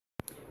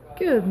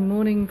Good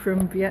morning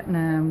from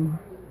Vietnam,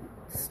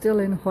 still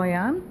in Hoi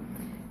An,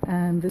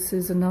 and this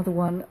is another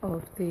one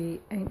of the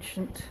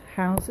ancient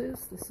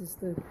houses. This is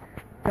the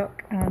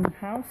Duc An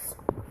house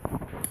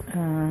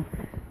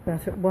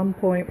that at one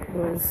point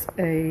was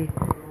a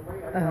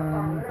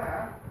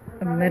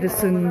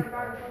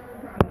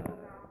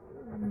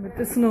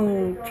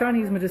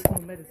Chinese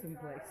medicinal medicine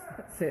place.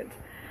 That's it.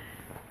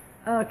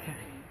 Okay,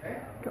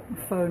 got my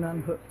phone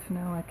unhooked,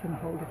 now I can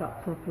hold it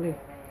up properly.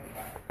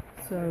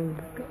 So,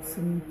 got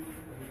some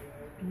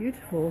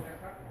beautiful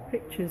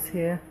pictures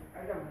here,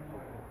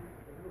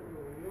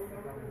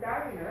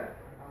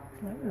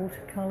 like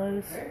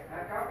watercolours,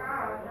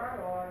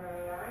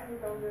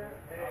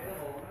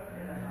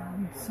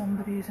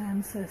 somebody's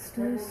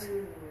ancestors.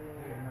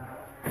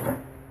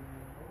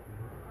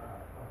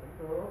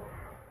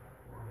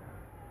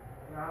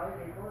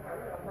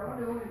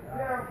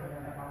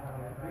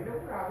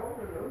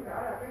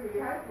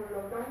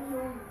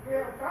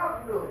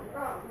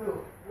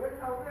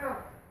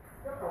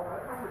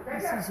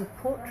 This is a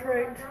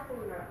portrait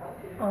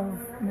of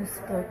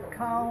Mr.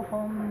 Cao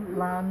Hong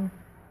Lan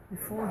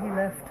before he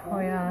left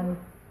Hoi An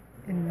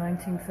in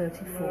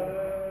 1934.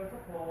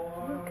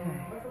 Okay.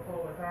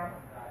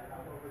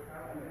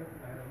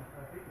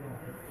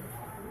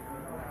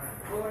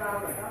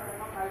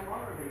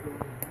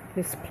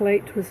 This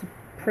plate was a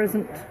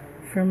present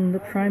from the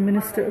Prime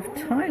Minister of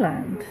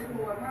Thailand.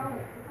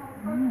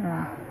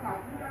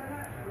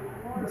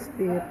 Must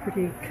be a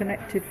pretty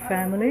connected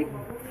family.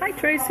 Hi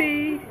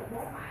Tracy!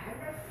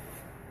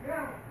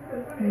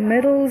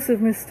 Medals of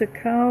Mr.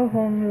 Cao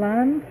Hong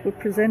Lan were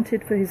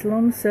presented for his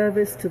long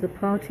service to the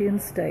party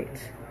and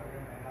state.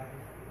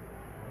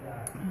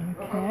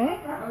 Okay.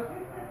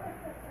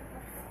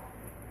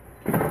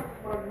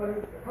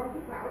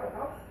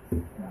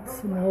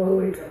 Some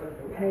old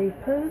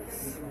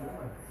papers.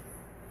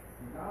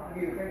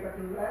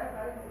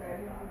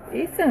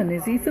 Ethan,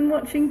 is Ethan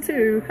watching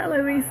too?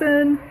 Hello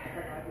Ethan!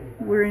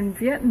 We're in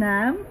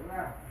Vietnam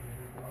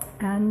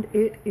and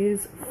it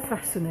is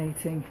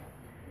fascinating.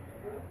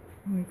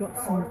 We've got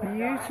some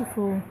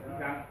beautiful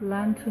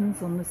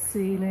lanterns on the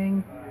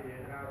ceiling,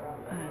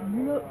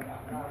 and look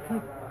at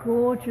the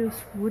gorgeous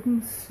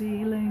wooden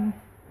ceiling.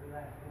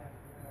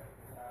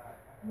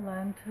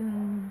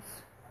 Lanterns,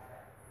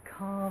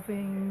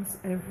 carvings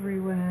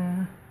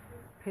everywhere,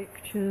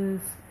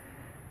 pictures.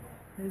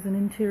 There's an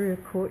interior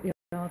courtyard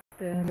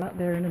there, out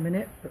there in a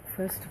minute, but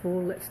first of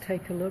all let's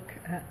take a look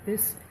at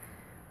this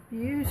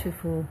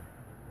beautiful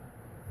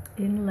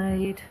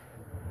inlaid.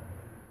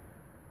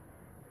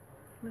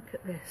 Look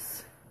at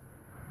this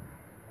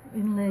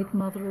inlaid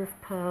mother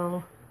of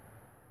pearl.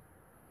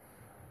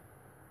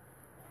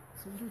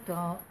 It's a little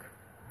dark.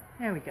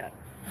 There we go.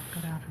 I've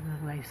got out of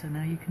the way so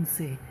now you can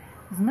see.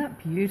 Isn't that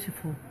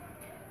beautiful?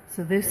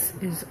 So this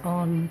is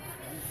on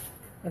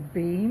a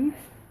beam,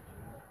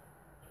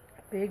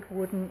 a big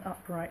wooden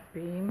upright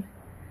beam,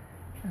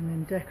 and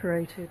then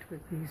decorated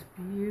with these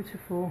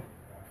beautiful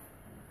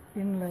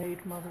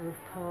inlaid mother of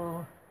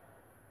pearl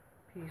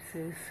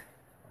pieces.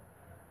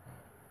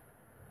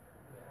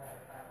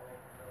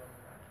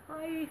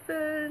 Hi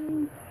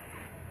Ethan!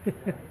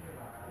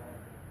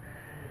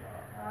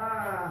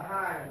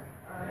 Hi.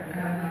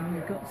 And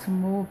we've got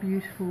some more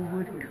beautiful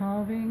wood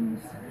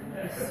carvings,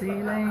 the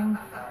ceiling.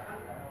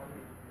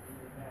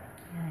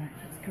 Alright,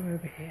 let's go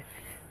over here.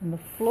 And the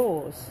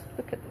floors,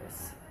 look at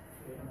this.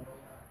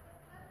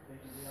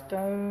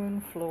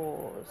 Stone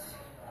floors.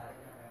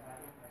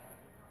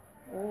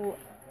 All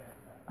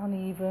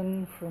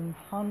uneven from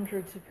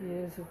hundreds of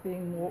years of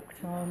being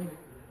walked on.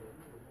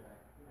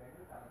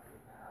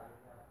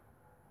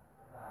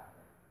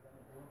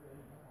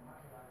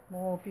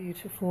 More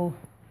beautiful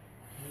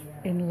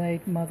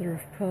inlaid mother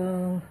of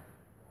pearl.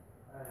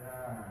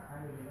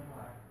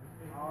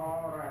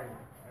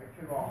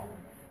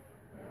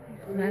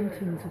 These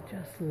lanterns are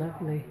just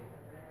lovely.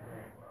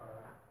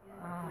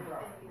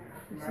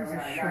 This is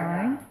a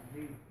shrine,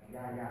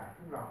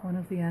 one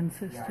of the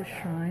ancestor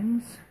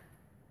shrines.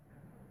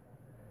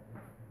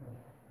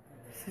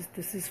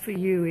 This is for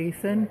you,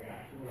 Ethan.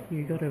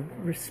 You got to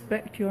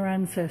respect your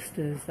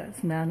ancestors.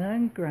 That's Nana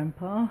and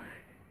Grandpa.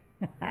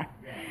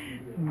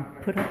 And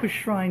put up a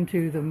shrine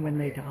to them when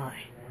they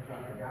die.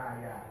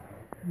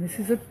 And this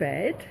is a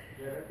bed.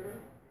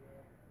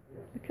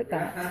 Look at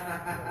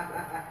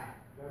that.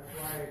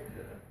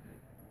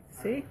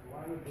 See?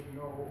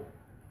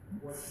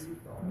 It's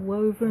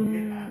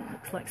woven,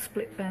 looks like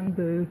split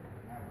bamboo.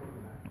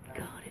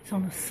 God, it's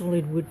on a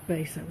solid wood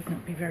base. That would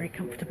not be very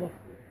comfortable.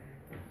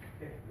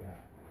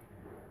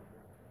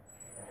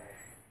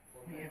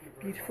 We have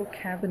a beautiful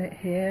cabinet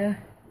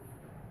here.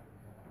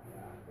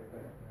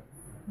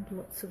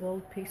 Lots of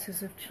old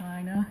pieces of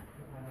china.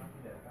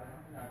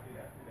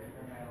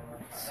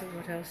 Let's see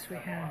what else we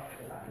have.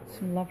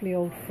 Some lovely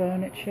old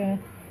furniture,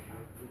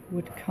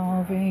 wood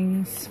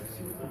carvings.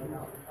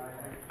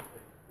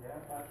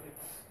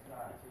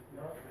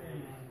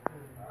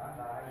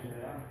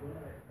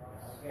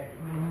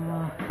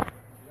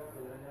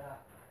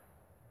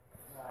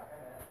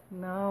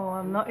 No,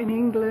 I'm not in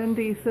England,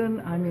 Ethan.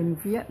 I'm in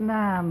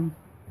Vietnam.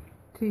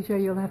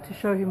 TJ, you'll have to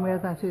show him where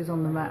that is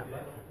on the map.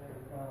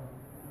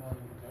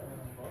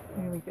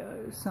 Here we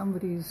go.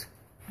 Somebody's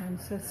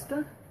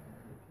ancestor.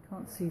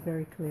 Can't see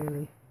very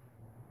clearly.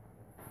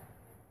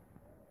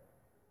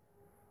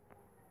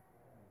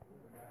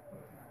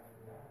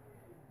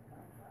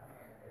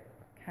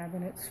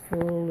 Cabinets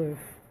full of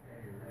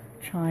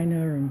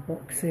china and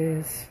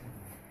boxes.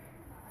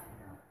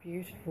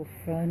 Beautiful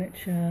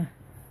furniture.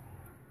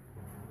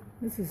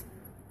 This is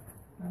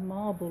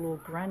marble or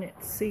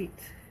granite seat.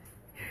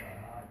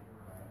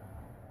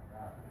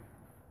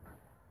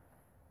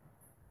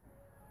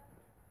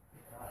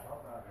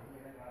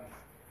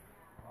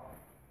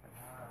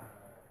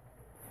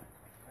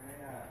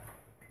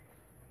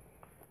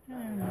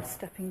 And we're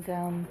stepping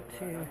down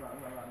to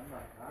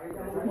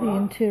the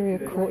interior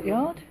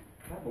courtyard.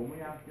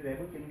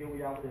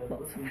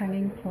 Lots of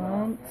hanging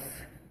plants.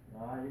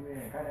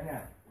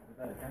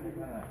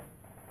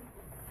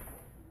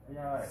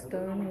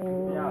 Stone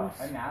walls,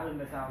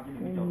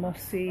 all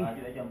mossy.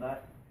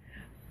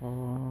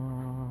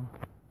 Oh,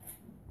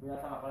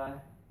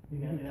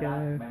 here we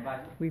go.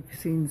 We've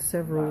seen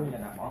several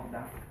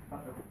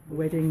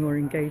wedding or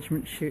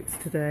engagement shoots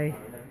today.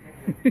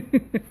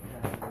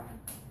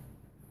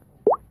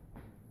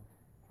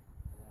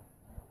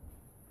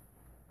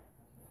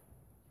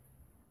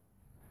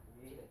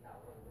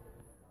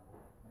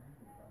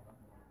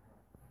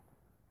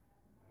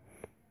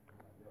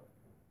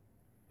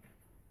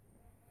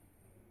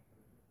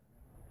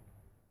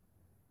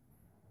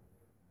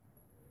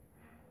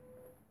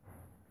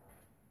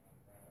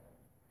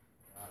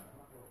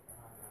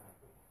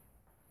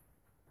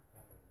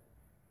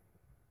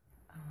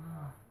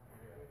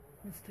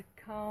 Mr.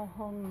 Cao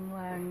Hong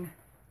Lang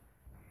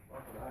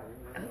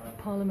at the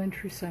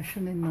parliamentary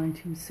session in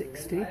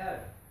 1960.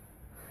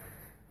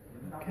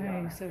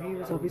 Okay, so he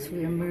was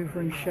obviously a mover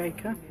and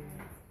shaker.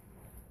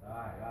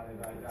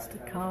 Mr.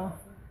 Cao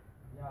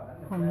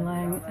Hong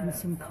Lang and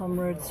some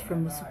comrades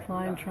from the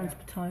Supply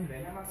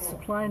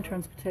and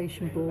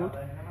Transportation Board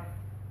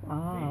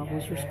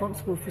was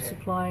responsible for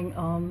supplying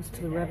arms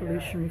to the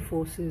revolutionary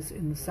forces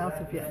in the south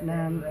of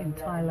Vietnam in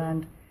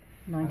Thailand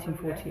in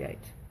 1948.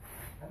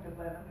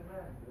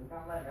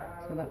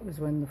 So that was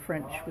when the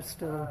French were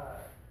still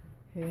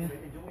here.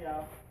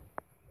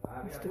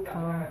 Mr.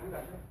 Cao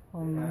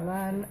Hong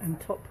Lan and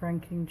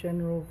top-ranking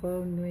General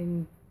Vo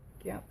Nguyen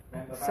Giap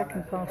at the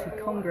Second Party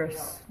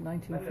Congress,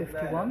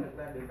 1951.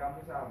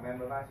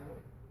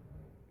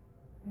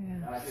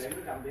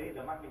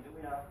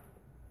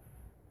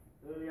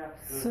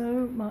 Yes.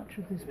 So much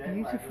of this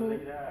beautiful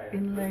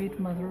inlaid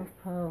mother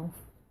of pearl.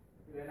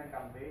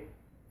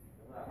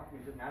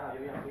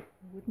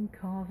 Wooden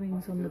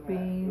carvings on the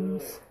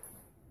beams.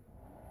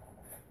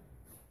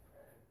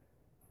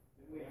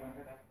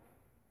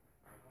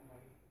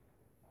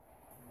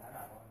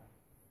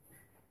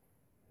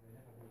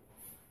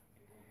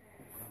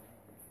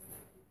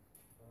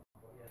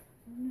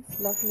 And this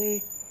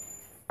lovely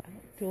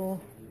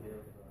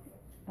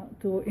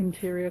outdoor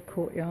interior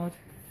courtyard.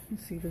 You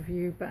can see the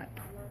view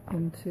back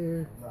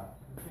into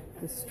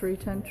the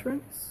street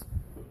entrance.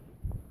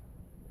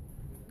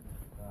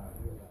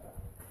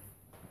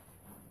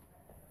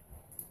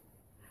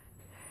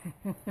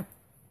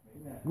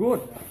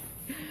 Good.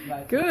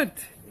 Good.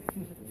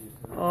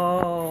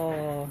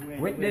 Oh,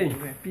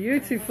 Wedding.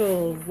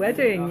 Beautiful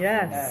wedding,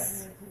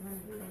 yes.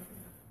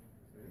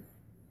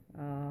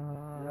 I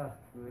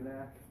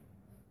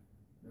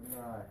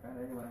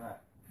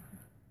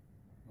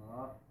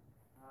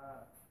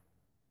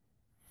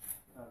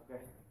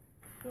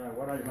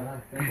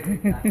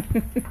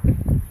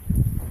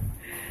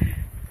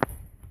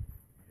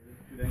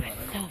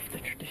love the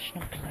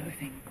traditional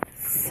clothing.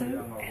 So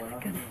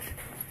elegant.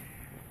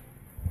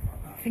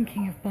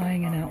 Thinking of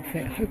buying an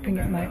outfit, hoping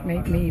it might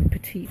make me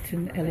petite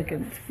and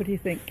elegant. What do you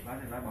think?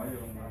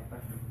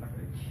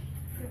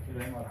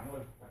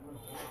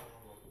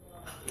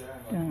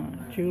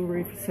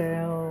 Jewellery for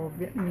sale,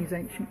 Vietnamese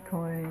ancient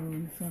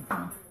coins.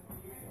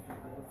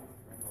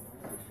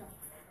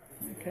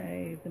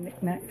 Okay, the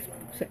knickknacks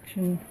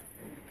section.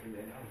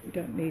 We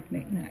don't need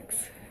knickknacks.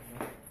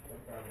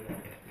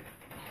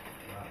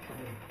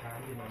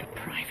 The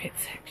private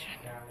section.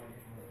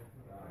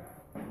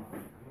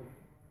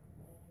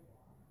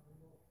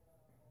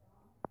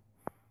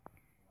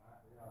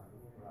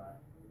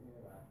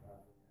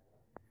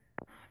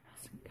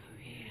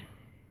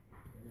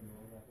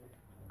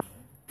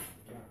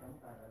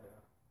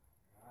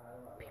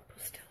 People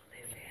still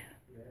live here.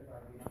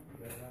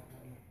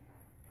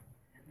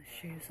 And the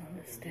shoes on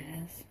the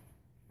stairs.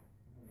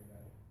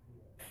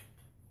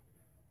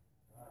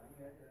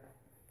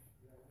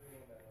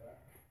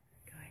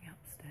 Going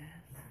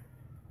upstairs.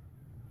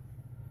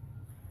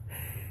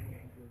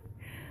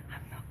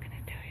 I'm not going to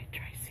do it,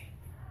 Tracy.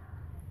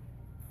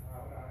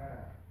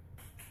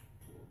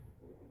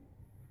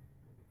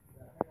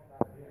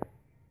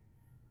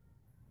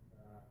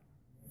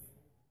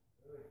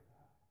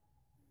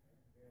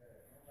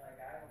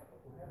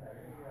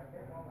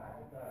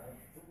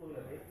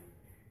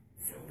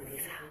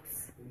 Somebody's house.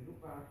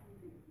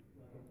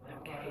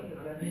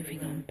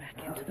 moving on back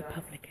into the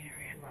public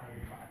area.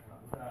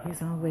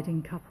 Here's our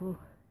wedding couple.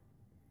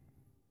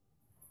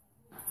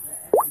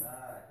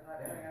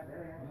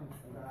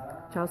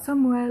 Ciao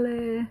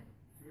Samuele.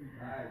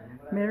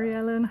 Mary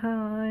Ellen,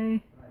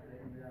 hi.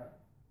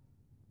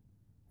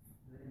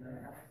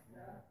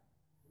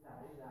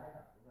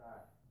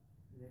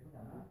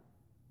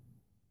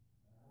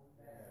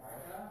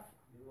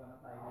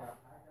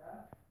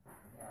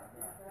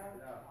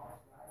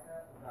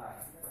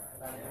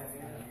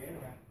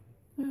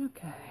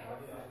 Okay.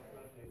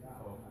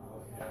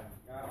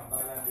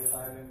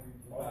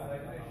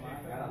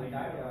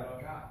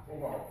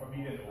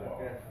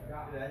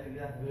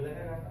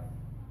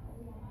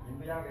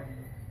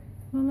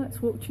 Well,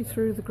 let's walk you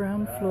through the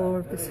ground floor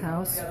of this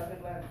house.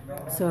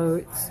 So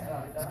it's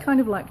kind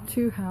of like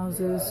two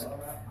houses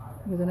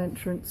with an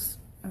entrance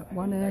at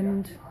one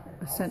end,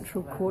 a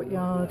central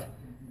courtyard,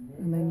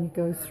 and then you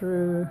go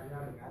through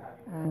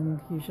and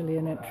usually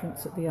an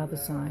entrance at the other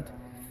side.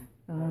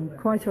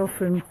 Quite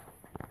often,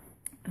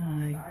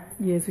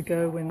 years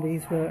ago when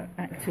these were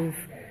active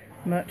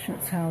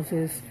merchants'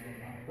 houses,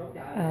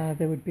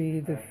 there would be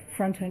the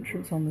front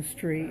entrance on the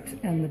street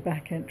and the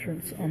back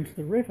entrance onto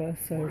the river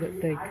so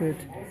that they could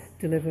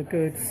deliver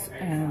goods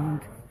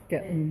and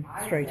get them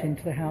straight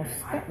into the house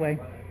that way.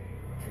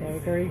 So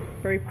very,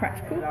 very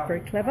practical,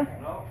 very clever.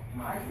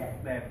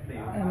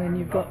 And then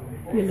you've got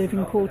your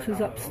living quarters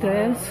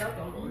upstairs,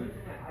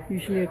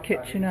 usually a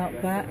kitchen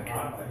out back,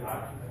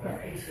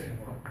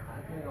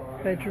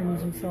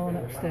 bedrooms and so on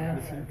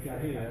upstairs.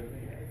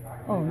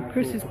 Oh, and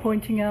Chris is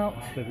pointing out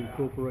they've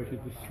incorporated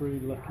the three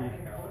lucky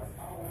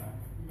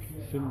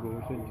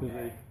symbols into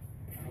the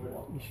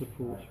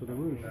supports for the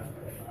roof.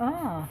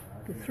 Ah,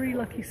 the three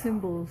lucky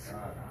symbols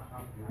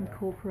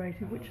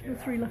incorporated. Which are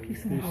the three lucky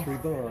symbols? These three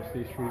bars,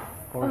 these three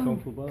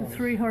horizontal bars. The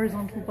three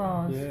horizontal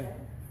bars. Yeah.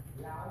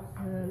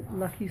 The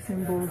lucky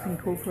symbols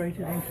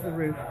incorporated into the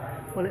roof.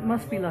 Well, it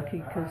must be lucky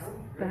because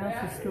the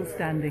house is still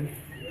standing.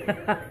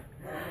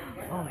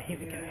 Oh, here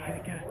we go,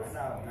 here we go.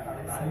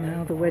 So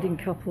now the wedding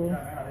couple,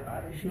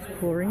 she's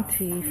pouring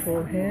tea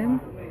for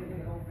him.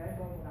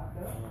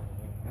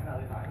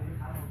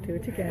 Do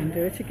it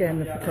again,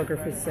 the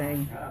photographer's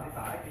saying.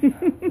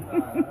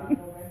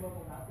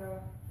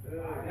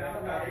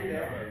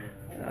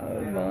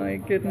 Oh my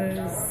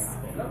goodness.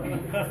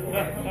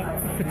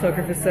 The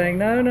photographer's saying,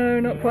 no, no,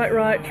 not quite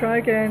right, try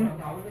again.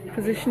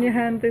 Position your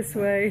hand this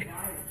way.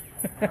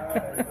 I'm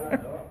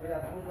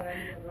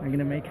going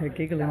to make her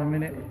giggle in a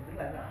minute.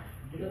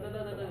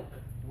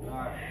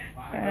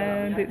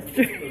 And it's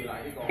true.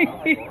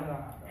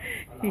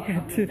 He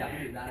had to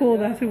pour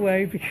that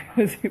away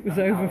because it was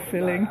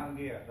overfilling.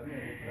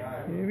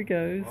 Here we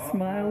go,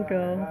 smile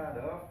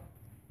girl.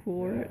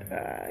 Pour it.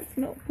 Ah, it's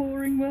not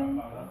pouring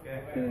well.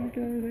 There we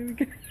go, there we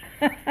go.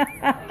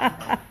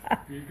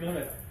 You got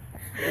it.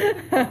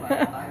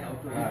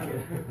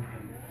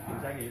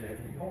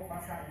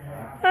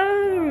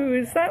 Oh,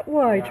 is that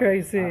why,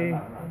 Tracy?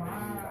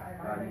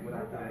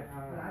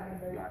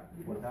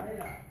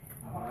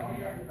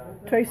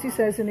 Tracy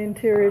says in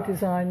interior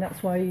design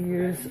that's why you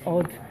use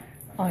odd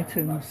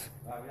items.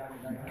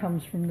 It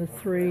comes from the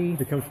three.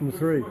 It comes from the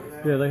three.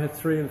 Yeah, they had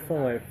 3 and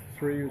 5.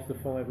 3 was the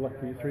 5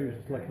 lucky. 3 was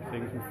the lucky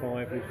things, and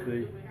 5 was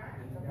the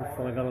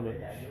 5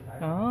 elements.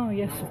 Oh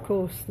yes, of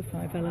course, the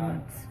 5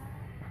 elements.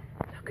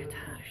 Look at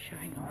her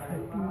showing off her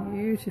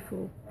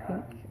beautiful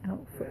pink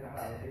outfit.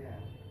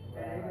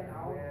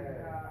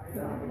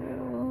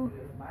 Oh,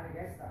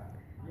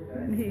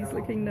 and he's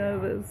looking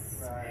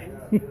nervous.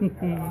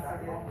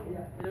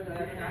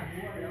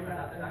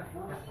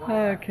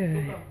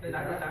 Okay.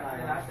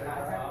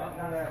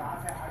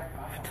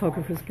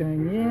 Photographer's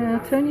going, yeah,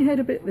 turn your head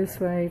a bit this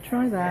way,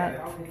 try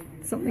that.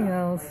 Something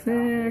else.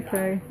 Yeah,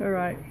 okay,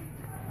 alright.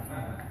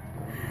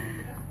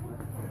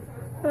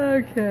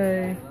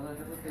 Okay.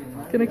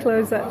 Gonna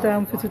close that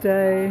down for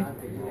today.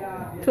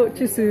 Talk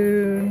to you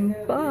soon.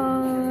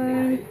 Bye.